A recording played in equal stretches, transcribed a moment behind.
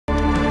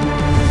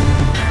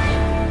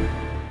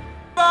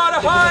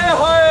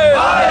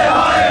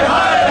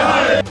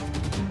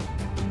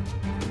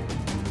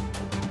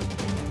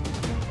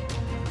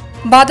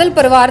बादल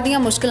परिवार दीआं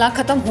मुश्किलां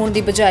खत्म होने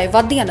की बजाय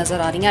वधदियां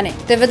नजर आ रही ने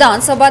ते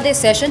विधान सभा के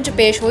सैशन च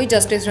पेश हुई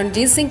जस्टिस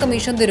रणजीत सिंह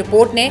कमीशन की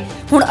रिपोर्ट ने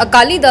हुण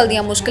अकाली दल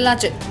दीआं मुश्किलां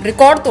च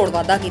रिकॉर्ड तोड़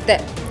वाधा कीता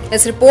है।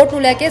 इस रिपोर्ट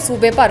नूं लैके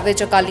सूबे भर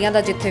विच अकालियां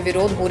दा जिथे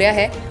विरोध हो रहा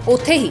है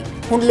उत्थे ही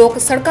हुण लोग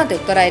सड़कां ते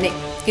उतर आए ने,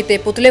 किते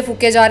पुतले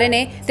फूके जा रहे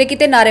ने ते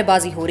किते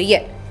नारेबाजी हो रही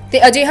है। ते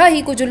अजिहा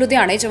ही कुछ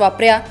लुधियाणे च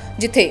वापरिया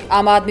जिथे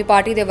आम आदमी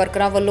पार्टी के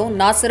वर्करां वल्लों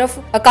ना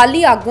सिर्फ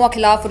अकाली आगूआं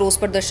खिलाफ रोस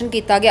प्रदर्शन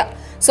किया गया,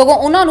 सगों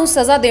उन्हां नूं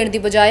सज़ा देण दी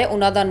बजाय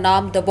उन्हां दा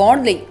नाम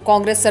दबाउण लई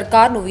कांग्रेस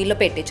सरकार नूं भी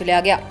लपेटे च लिया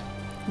गया।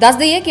 दस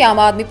दईए कि आम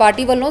आदमी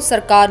पार्टी वल्लों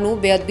सरकार नूं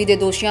बेअदबी दे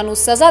दोषियां नूं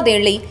सज़ा देण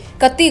लई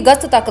 31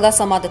 अगस्त तक दा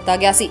समां दित्ता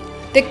गया सी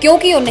ते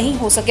क्योंकि ओह नहीं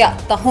हो सकिया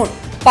तां हुण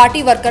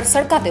पार्टी वर्कर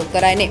सड़कां ते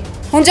उतर आए ने।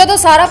 हुण जदों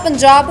सारा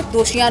पंजाब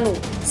दोषियां नूं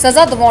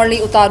सज़ा दिवाउण लई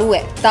उतारू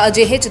है तां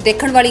अजिहे च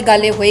देखण वाली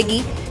गल इह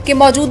होएगी कि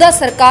मौजूदा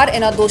सरकार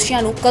इन्हां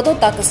दोषियां नूं कदों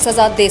तक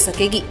सज़ा दे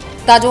सकेगी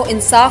तां जो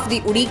इंसाफ दी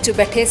उड़ीक च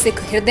बैठे सिख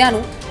हिरदियां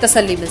नूं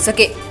तसल्ली मिल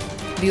सके।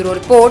 Bureau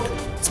report,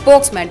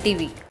 spokesman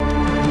TV.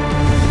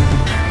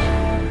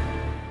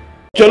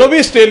 चलो भी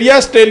Australia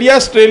Australia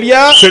Australia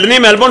Sydney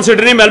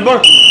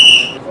Melbourne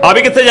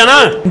अभी कितने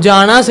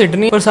जाना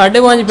सिडनी पर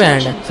 5.5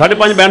 बैंड है।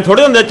 5.5 बैंड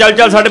थोड़े होंगे,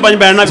 चल 5.5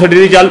 बैंड ना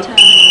सिडनी चल।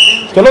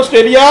 चलो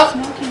ऑस्ट्रेलिया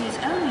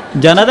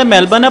जाना तो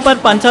मेलबर्न है पर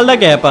 5 साल का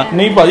गैप है।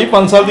 नहीं भाजी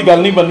 5 साल की गल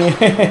नहीं बननी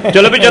है।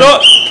 चलो भी चलो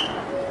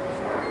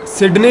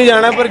सिडनी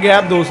जाना पर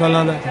गैप 2 साल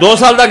का 2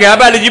 साल का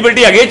गैप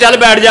एलिजिबिलिटी है, चल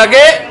बैठ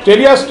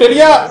जाके।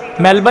 ऑस्ट्रेलिया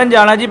मेलबर्न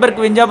जाना जी पर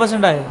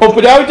 51% आए। वो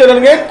 50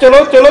 चलेंगे। चलो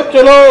चलो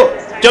चलो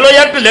चलो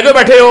यार ढिले क्यों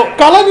बैठे हो?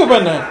 काला क्यों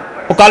पहना है?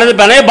 वो काले से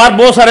पहने बाहर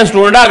बहुत सारे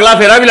स्टूडेंट है, अगला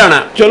फेरा भी लाना।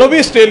 चलो भी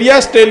ऑस्ट्रेलिया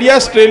ऑस्ट्रेलिया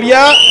ऑस्ट्रेलिया।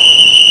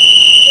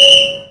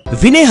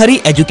 विनय हरी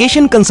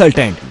education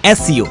consultant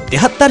SCO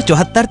 73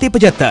 74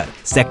 75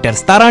 sector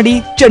 17D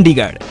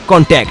Chandigarh.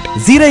 Contact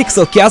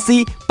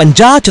 0181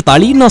 50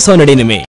 44 999।